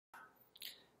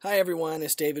Hi everyone,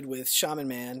 it's David with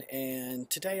ShamanMan, and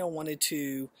today I wanted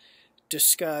to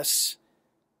discuss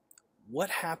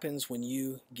what happens when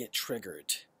you get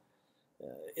triggered.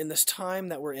 In this time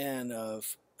that we're in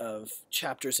of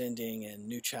chapters ending and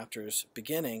new chapters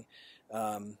beginning,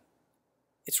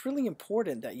 it's really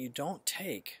important that you don't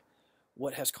take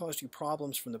what has caused you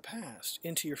problems from the past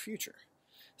into your future.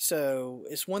 So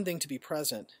it's one thing to be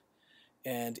present,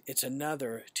 and it's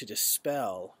another to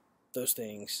dispel those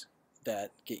things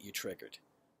that get you triggered.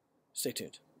 Stay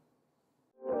tuned.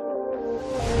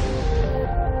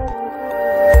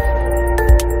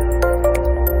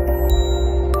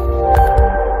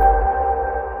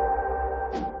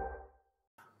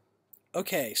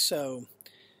 Okay, so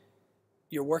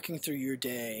you're working through your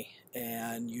day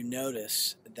and you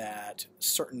notice that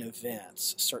certain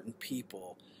events, certain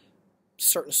people,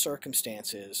 certain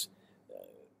circumstances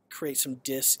create some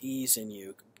dis-ease in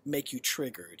you, make you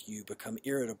triggered. You become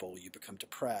irritable, you become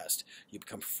depressed, you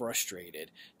become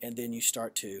frustrated, and then you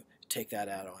start to take that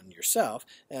out on yourself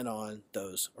and on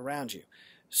those around you.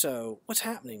 So what's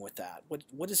happening with that?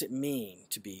 What does it mean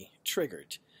to be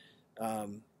triggered?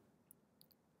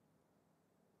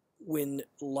 When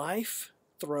life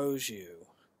throws you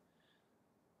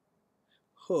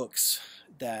hooks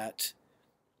that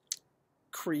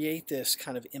create this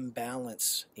kind of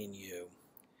imbalance in you,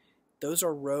 those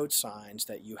are road signs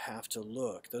that you have to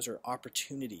look. Those are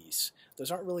opportunities.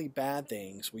 Those aren't really bad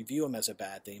things. We view them as a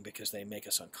bad thing because they make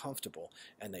us uncomfortable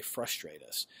and they frustrate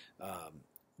us.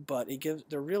 But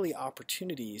they're really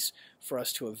opportunities for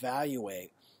us to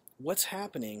evaluate what's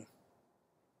happening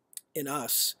in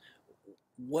us.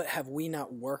 What have we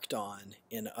not worked on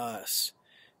in us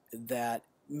that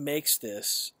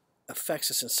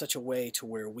affects us in such a way to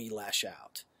where we lash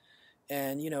out?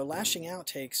 And, lashing out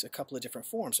takes a couple of different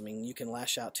forms. I mean, you can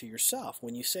lash out to yourself.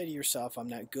 When you say to yourself, I'm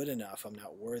not good enough, I'm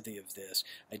not worthy of this,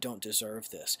 I don't deserve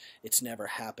this, it's never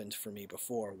happened for me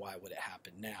before, why would it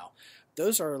happen now?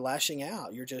 Those are lashing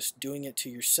out. You're just doing it to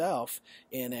yourself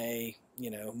in a,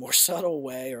 more subtle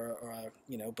way,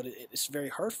 but it's very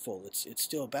hurtful. It's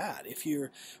still bad. If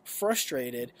you're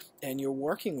frustrated and you're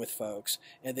working with folks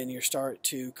and then you start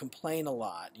to complain a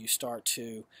lot, you start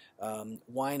to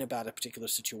whine about a particular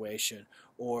situation,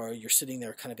 or you're sitting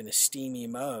there kind of in a steamy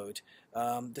mode,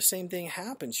 the same thing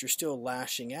happens. You're still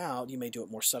lashing out. You may do it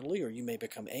more subtly, or you may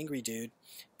become angry dude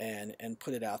and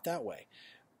put it out that way.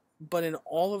 But in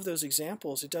all of those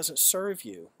examples, it doesn't serve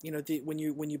you. When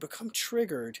you become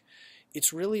triggered,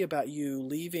 it's really about you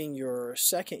leaving your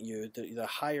second you, the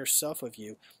higher self of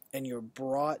you, and you're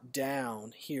brought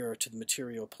down here to the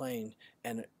material plane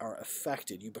and are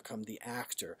affected. You become the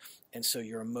actor, and so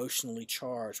you're emotionally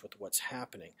charged with what's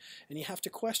happening. And you have to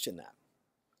question that.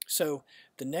 So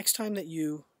the next time that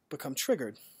you become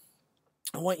triggered,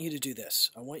 I want you to do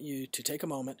this. I want you to take a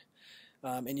moment.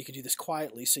 And you can do this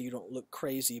quietly so you don't look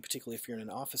crazy, particularly if you're in an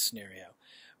office scenario.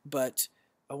 But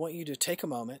I want you to take a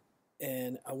moment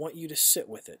and I want you to sit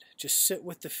with it. Just sit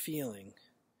with the feeling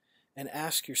and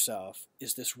ask yourself,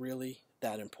 is this really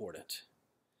that important?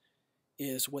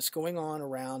 Is what's going on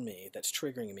around me that's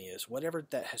triggering me, is whatever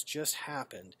that has just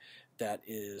happened that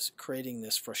is creating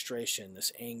this frustration,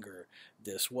 this anger,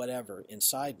 this whatever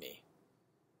inside me,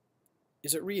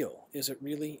 is it real? Is it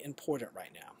really important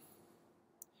right now?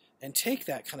 And take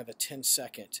that kind of a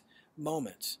 10-second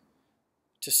moment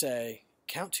to say,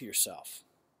 count to yourself,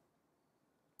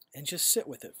 and just sit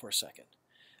with it for a second.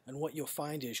 And what you'll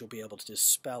find is you'll be able to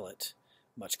dispel it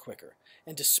much quicker.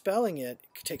 And dispelling it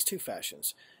takes two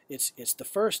fashions. It's the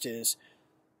first is,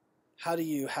 how do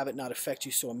you have it not affect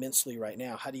you so immensely right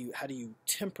now? How do you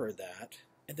temper that?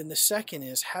 And then the second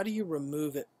is, how do you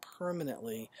remove it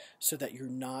permanently so that you're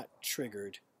not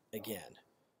triggered again?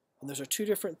 And those are two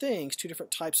different things, two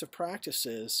different types of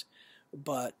practices,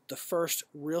 but the first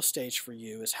real stage for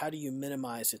you is, how do you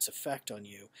minimize its effect on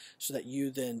you so that you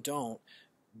then don't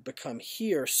become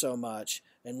here so much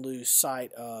and lose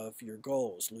sight of your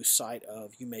goals, lose sight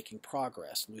of you making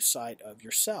progress, lose sight of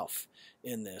yourself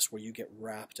in this, where you get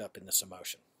wrapped up in this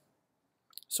emotion.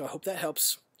 So I hope that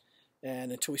helps,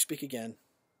 and until we speak again,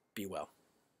 be well.